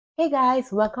Hey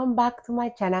guys, welcome back to my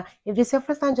channel. If this is your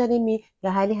first time joining me,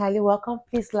 you're highly welcome.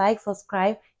 Please like,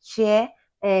 subscribe, share,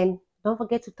 and don't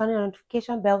forget to turn on the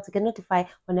notification bell to get notified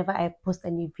whenever I post a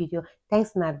new video.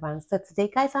 Thanks in advance. So today,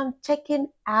 guys, I'm checking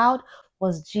out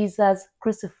Was Jesus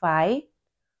Crucified?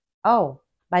 Oh,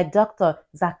 by Dr.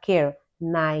 Zakir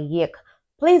Naik.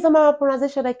 Please, on my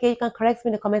pronunciation, okay, you can correct me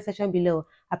in the comment section below.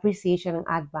 Appreciation in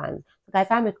advance. So guys,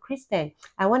 I'm a Christian,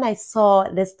 and when I saw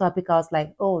this topic, I was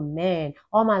like, oh man,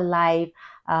 all my life,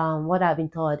 what I've been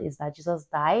told is that Jesus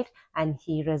died and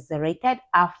he resurrected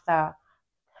after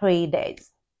 3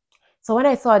 days. So when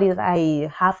I saw this,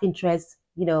 I have interest,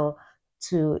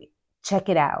 to check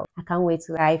it out. I can't wait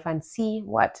to dive and see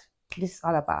what this is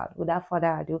all about. Without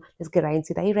further ado, let's get right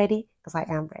into it. Are you ready? Because I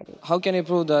am ready. How can you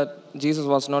prove that Jesus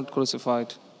was not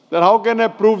crucified? Then how can I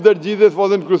prove that Jesus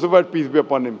wasn't crucified, peace be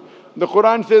upon him? The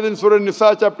Quran says in Surah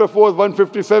Nisa chapter 4,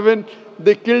 157,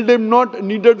 they killed him not,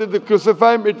 neither did they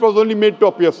crucify him, it was only made to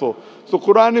appear so. So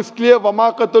Quran is clear,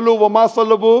 وَمَا قَتَلُوا وَمَا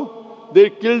صَلَبُوا, they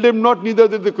killed him not, neither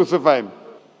did they crucify him.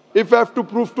 If I have to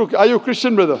prove to, are you a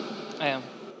Christian, brother? I am.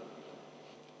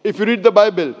 If you read the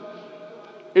Bible,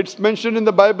 it's mentioned in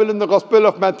the Bible in the Gospel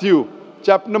of Matthew,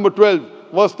 chapter number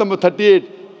 12, verse number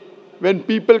 38. When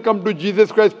people come to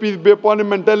Jesus Christ, peace be upon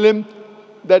him, and tell him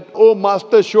that, oh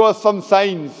Master, show us some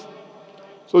signs.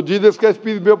 So Jesus Christ,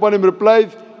 peace be upon him,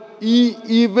 replies, ye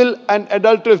evil and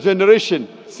adulterous generation,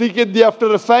 seeketh thee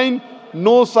after a sign,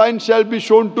 no sign shall be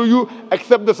shown to you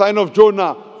except the sign of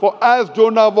Jonah. For as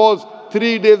Jonah was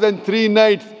 3 days and 3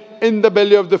 nights in the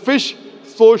belly of the fish,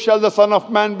 so shall the Son of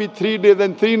Man be 3 days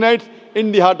and 3 nights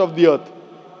in the heart of the earth.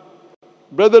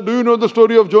 Brother, do you know the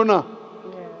story of Jonah?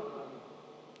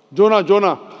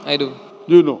 I do.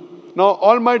 Do you know? Now,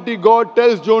 Almighty God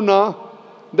tells Jonah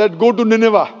that go to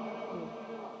Nineveh.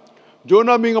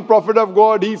 Jonah being a prophet of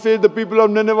God, he says the people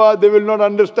of Nineveh, they will not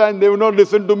understand, they will not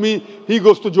listen to me. He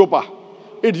goes to Joppa.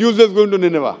 It's useless going to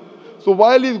Nineveh. So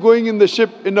while he's going in the ship,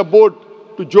 in a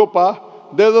boat to Joppa,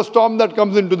 there's a storm that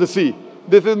comes into the sea.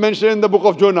 This is mentioned in the book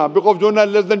of Jonah. Book of Jonah,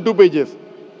 less than 2 pages.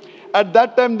 At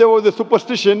that time, there was a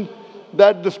superstition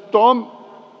that the storm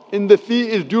in the sea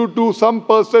is due to some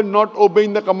person not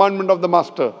obeying the commandment of the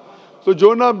master. So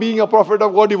Jonah, being a prophet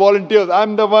of God, he volunteers,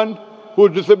 I'm the one who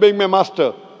is disobeying my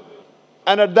master.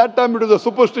 And at that time, it was a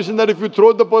superstition that if you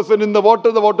throw the person in the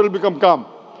water will become calm.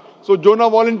 So Jonah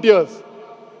volunteers,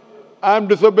 I'm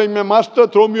disobeying my master,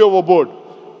 throw me overboard.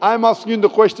 I'm asking the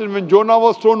question, when Jonah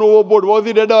was thrown overboard, was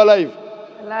he dead or alive?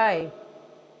 Alive.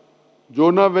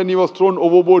 Jonah, when he was thrown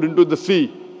overboard into the sea,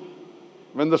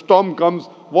 when the storm comes,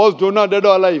 was Jonah dead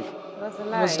or alive? Was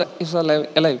alive. He's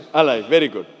alive. Alive, very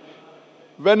good.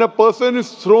 When a person is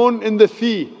thrown in the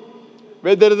sea,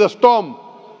 where there is a storm,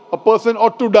 a person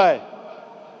ought to die.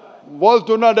 Was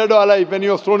Jonah dead or alive when he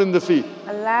was thrown in the sea?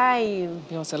 Alive.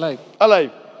 He was alive.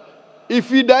 Alive. If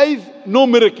he dies, no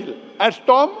miracle. At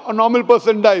storm, a normal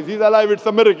person dies. He's alive, it's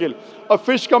a miracle. A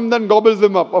fish comes and gobbles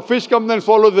him up. A fish comes and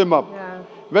swallows him up. Yeah.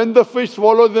 When the fish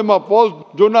swallows him up, was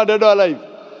Jonah dead or alive?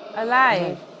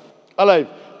 Alive. Alive.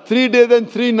 3 days and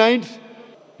 3 nights,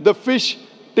 the fish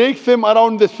takes him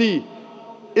around the sea.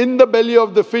 In the belly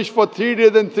of the fish for 3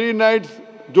 days and 3 nights,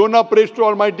 Jonah prays to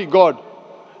Almighty God.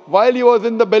 While he was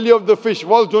in the belly of the fish,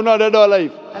 was Jonah dead or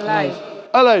alive? Alive.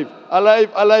 Alive,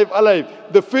 alive, alive, alive.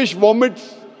 The fish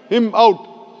vomits him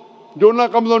out. Jonah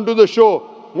comes onto the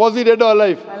shore. Was he dead or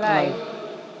alive? Alive.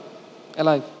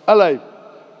 Alive. Alive.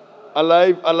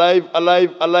 Alive, alive,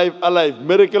 alive, alive, alive.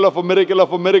 Miracle of a miracle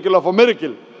of a miracle of a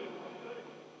miracle.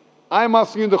 I'm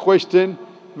asking you the question,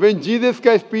 when Jesus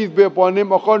Christ, peace be upon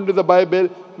him, according to the Bible,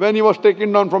 when he was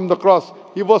taken down from the cross,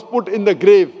 he was put in the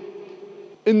grave,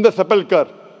 in the sepulchre.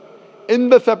 In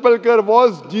the sepulchre,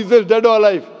 was Jesus dead or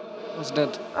alive? He was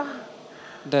dead.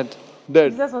 Dead.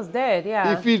 Dead. Jesus was dead,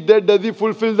 yeah. If he's dead, does he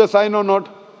fulfill the sign or not?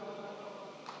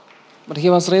 But he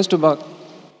was raised to back.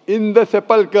 In the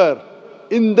sepulchre,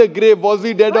 in the grave, was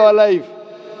he dead or alive?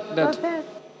 Was Dead. dead.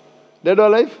 Dead or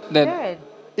alive? Dead. Dead.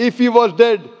 If he was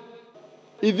dead,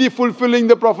 is he fulfilling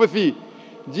the prophecy?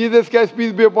 Jesus Christ,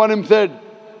 peace be upon him, said,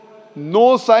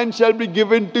 no sign shall be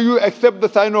given to you except the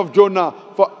sign of Jonah.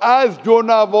 For as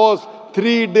Jonah was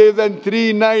 3 days and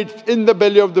 3 nights in the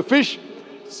belly of the fish,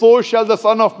 so shall the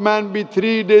Son of Man be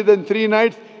 3 days and 3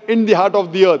 nights in the heart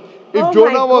of the earth. If Oh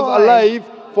Jonah my was God. alive,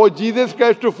 for Jesus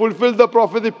Christ to fulfill the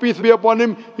prophecy, peace be upon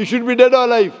him, he should be dead or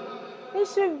alive? He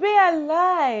should be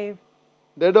alive.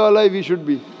 Dead or alive, he should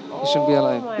be. He should be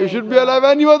alive. He should be alive,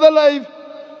 and he was alive.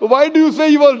 Why do you say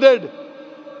he was dead?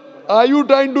 Are you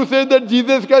trying to say that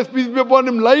Jesus Christ, peace be upon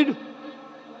him, lied?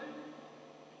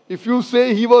 If you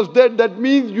say he was dead, that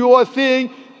means you are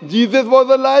saying Jesus was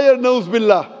a liar, Nauz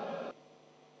Billah.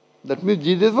 That means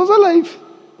Jesus was alive.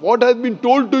 What has been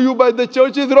told to you by the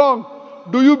church is wrong.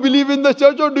 Do you believe in the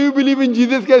church or do you believe in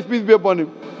Jesus Christ, peace be upon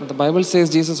him? But the Bible says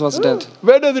Jesus was dead.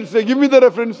 Where does it say? Give me the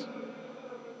reference.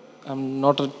 I'm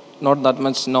not that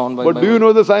much known by But do you Bible.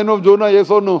 know the sign of Jonah, yes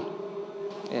or no?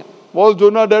 Yeah, Was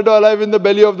Jonah dead or alive in the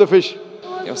belly of the fish?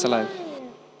 he was alive.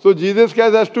 So Jesus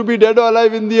Christ has to be dead or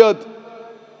alive in the earth.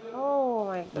 Oh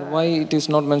my But God. why it is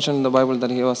not mentioned in the Bible that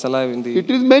he was alive in the...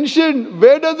 It is mentioned.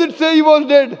 Where does it say he was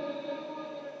dead?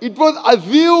 It was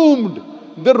assumed.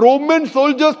 The Roman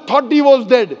soldiers thought he was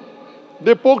dead.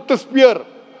 They poked a spear.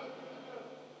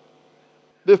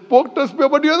 They poked a spear,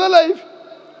 but he was alive.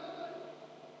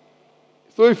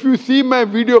 So if you see my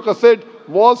video cassette,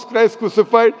 Was Christ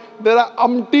Crucified? There are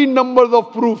umpteen numbers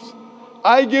of proofs.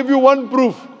 I gave you one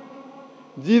proof.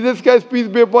 Jesus Christ, peace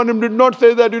be upon him, did not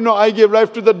say that, I gave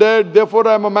life to the dead, therefore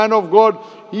I am a man of God.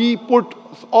 He put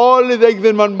all his eggs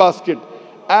in one basket.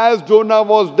 As Jonah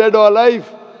was dead or alive,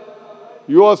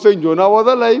 you are saying Jonah was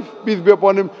alive, peace be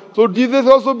upon him. So Jesus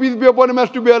also, peace be upon him, has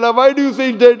to be alive. Why do you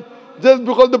say he's dead? Just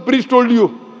because the priest told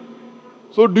you.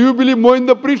 So do you believe more in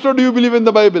the priest or do you believe in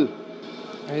the Bible?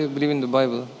 I believe in the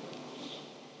Bible.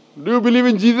 Do you believe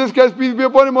in Jesus Christ, peace be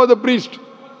upon him, or the priest?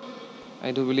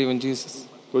 I do believe in Jesus.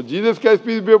 So Jesus Christ,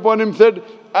 peace be upon him, said,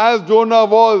 as Jonah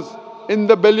was in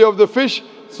the belly of the fish,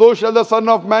 so shall the Son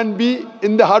of Man be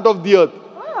in the heart of the earth.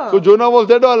 So Jonah was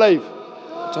dead or alive?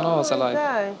 Jonah was alive.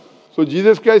 God. So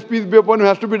Jesus Christ, peace be upon him,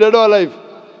 has to be dead or alive?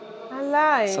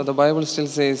 Alive. So the Bible still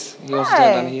says he was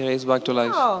dead and he raised back to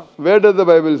life. Oh. Where does the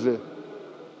Bible say?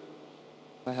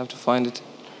 I have to find it.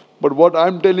 But what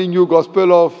I'm telling you,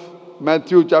 Gospel of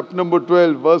Matthew, chapter number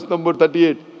 12, verse number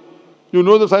 38. You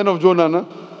know the sign of Jonah, na?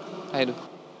 I do.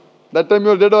 That time you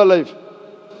were dead or alive?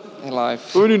 Alive.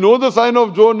 So when you know the sign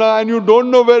of Jonah and you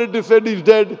don't know where it is said he's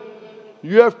dead,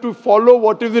 you have to follow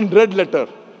what is in red letter.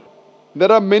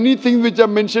 There are many things which are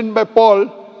mentioned by Paul,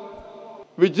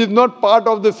 which is not part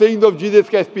of the sayings of Jesus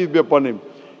Christ, peace be upon him.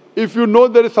 If you know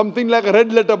there is something like a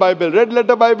red letter Bible. Red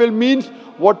letter Bible means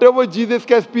whatever Jesus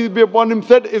Christ, peace be upon him,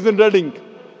 said is in red ink.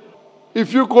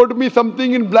 If you quote me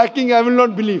something in black ink, I will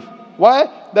not believe. Why?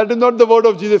 That is not the word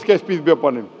of Jesus Christ, peace be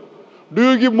upon him. Do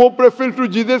you give more preference to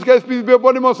Jesus Christ, peace be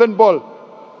upon him, or St.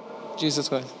 Paul? Jesus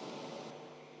Christ.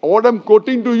 What I'm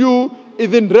quoting to you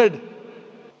is in red.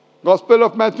 Gospel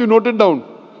of Matthew, note it down.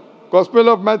 Gospel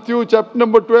of Matthew, chapter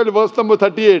number 12, verse number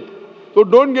 38. So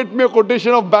don't get me a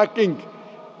quotation of black ink.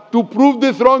 To prove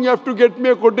this wrong, you have to get me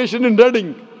a quotation in red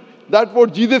ink. That's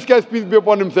what Jesus Christ, peace be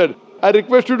upon him, said. I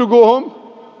request you to go home,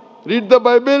 read the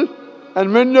Bible,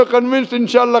 and when you're convinced,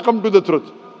 inshallah, come to the truth.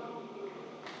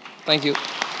 Thank you.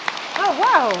 Oh,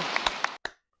 wow.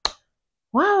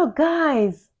 Wow,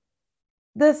 guys.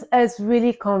 This is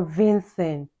really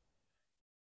convincing.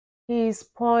 His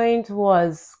point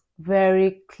was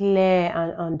very clear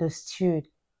and understood.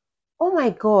 Oh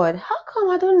my God, how come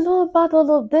I don't know about all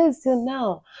of this till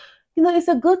now? It's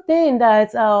a good thing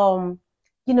that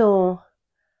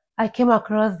I came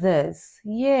across this.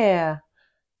 Yeah.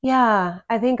 Yeah,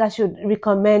 I think I should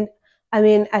recommend,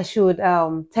 I should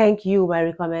thank you, my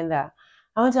recommender.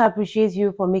 I want to appreciate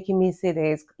you for making me see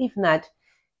this. If not,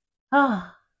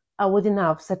 ah, I wouldn't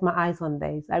have set my eyes on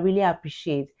this. I really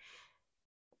appreciate.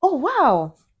 Oh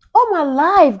wow. All my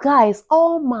life, guys,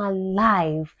 all my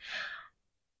life.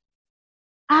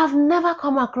 I've never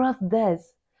come across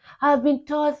this. I've been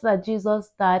taught that Jesus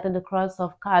died on the cross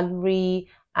of Calvary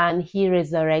and he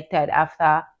resurrected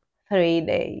after 3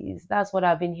 days. That's what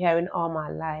I've been hearing all my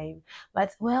life.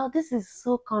 But well, this is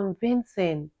so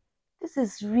convincing. This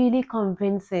is really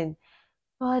convincing.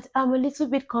 But I'm a little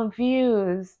bit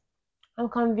confused. I'm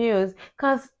confused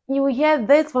because you hear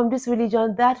this from this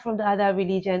religion, that from the other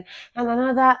religion, and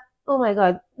another. Oh my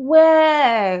God,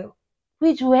 where?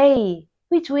 Which way?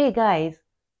 Which way, guys?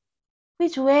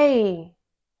 Which way?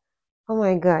 Oh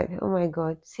my God, oh my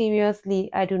God. Seriously,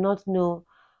 I do not know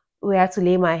where to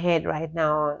lay my head right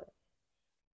now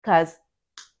because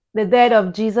the death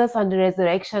of Jesus and the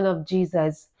resurrection of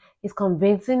Jesus is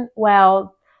convincing,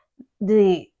 while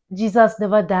the Jesus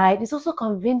never died is also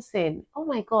convincing. Oh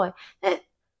my God.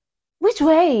 Which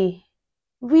way?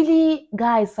 Really,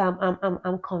 guys,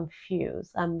 I'm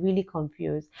confused. I'm really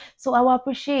confused. So I will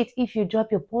appreciate if you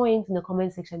drop your point in the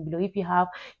comment section below. If you have,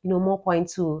 more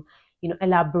points to,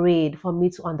 elaborate for me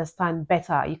to understand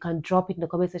better, you can drop it in the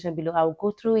comment section below. I will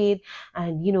go through it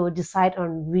and, decide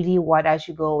on really what I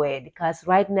should go with. Because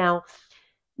right now,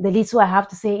 the little I have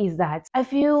to say is that I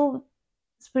feel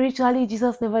spiritually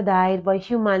Jesus never died, but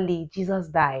humanly Jesus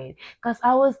died. Because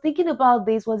I was thinking about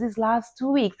this, was this last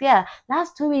 2 weeks? Yeah,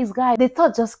 last 2 weeks, guys. The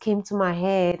thought just came to my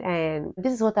head, and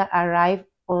this is what I arrived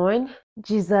on.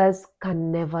 Jesus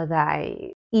can never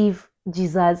die. If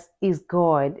Jesus is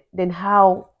God, then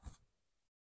how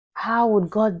would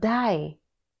God die?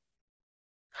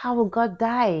 How would God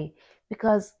die?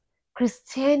 Because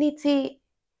Christianity,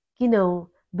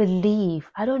 believe.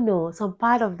 I don't know. Some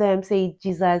part of them say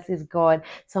Jesus is God.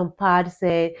 Some part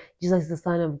say Jesus is the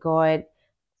Son of God.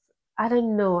 I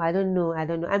don't know. I don't know. I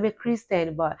don't know. I'm a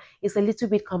Christian, but it's a little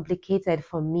bit complicated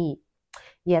for me.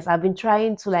 Yes, I've been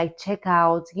trying to like check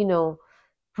out,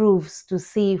 proofs to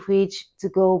see which to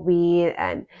go with.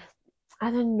 And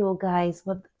I don't know, guys.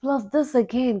 But plus this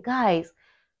again, guys,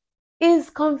 is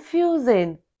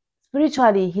confusing.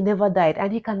 Spiritually, he never died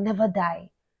and he can never die.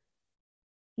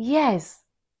 Yes.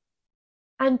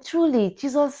 And truly,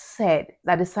 Jesus said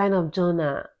that the sign of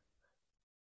Jonah,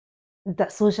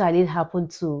 that so shall it happen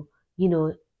to, you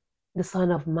know, the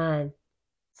Son of Man.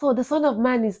 So the Son of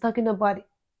Man is talking about,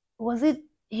 was it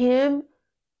him?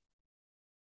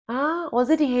 Was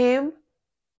it him?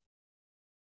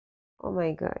 Oh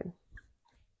my God.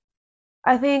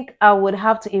 I think I would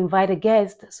have to invite a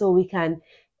guest so we can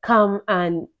come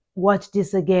and watch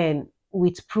this again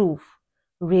with proof,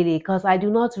 really, because I do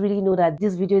not really know that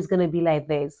this video is going to be like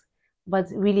this. But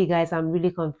really, guys, I'm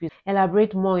really confused.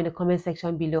 Elaborate more in the comment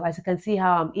section below. As you can see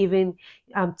how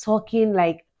I'm talking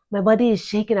like my body is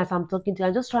shaking as I'm talking to you.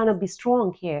 I'm just trying to be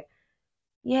strong here.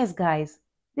 Yes, guys,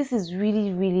 this is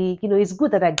really, really, it's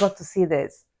good that I got to see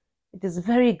this. It is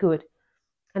very good.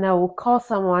 And I will call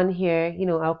someone here,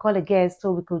 I'll call a guest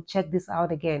so we could check this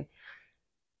out again.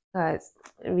 Guys,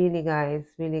 really, guys.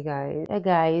 Hey,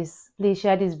 guys, please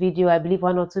share this video. I believe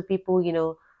one or two people,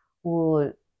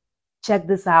 will check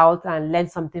this out and learn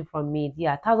something from me.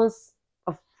 Yeah, thousands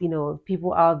of,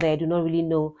 people out there do not really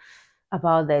know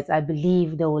about this. I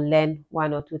believe they will learn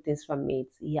one or two things from it.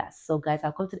 Yes. So guys,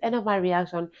 I've come to the end of my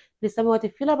reaction. Please tell me what you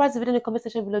feel about this video in the comment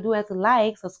section below. Do it to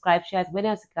like, subscribe, share as many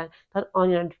as you can. Turn on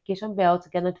your notification bell to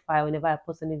get notified whenever I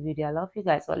post a new video. I love you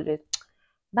guys always.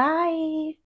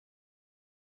 Bye.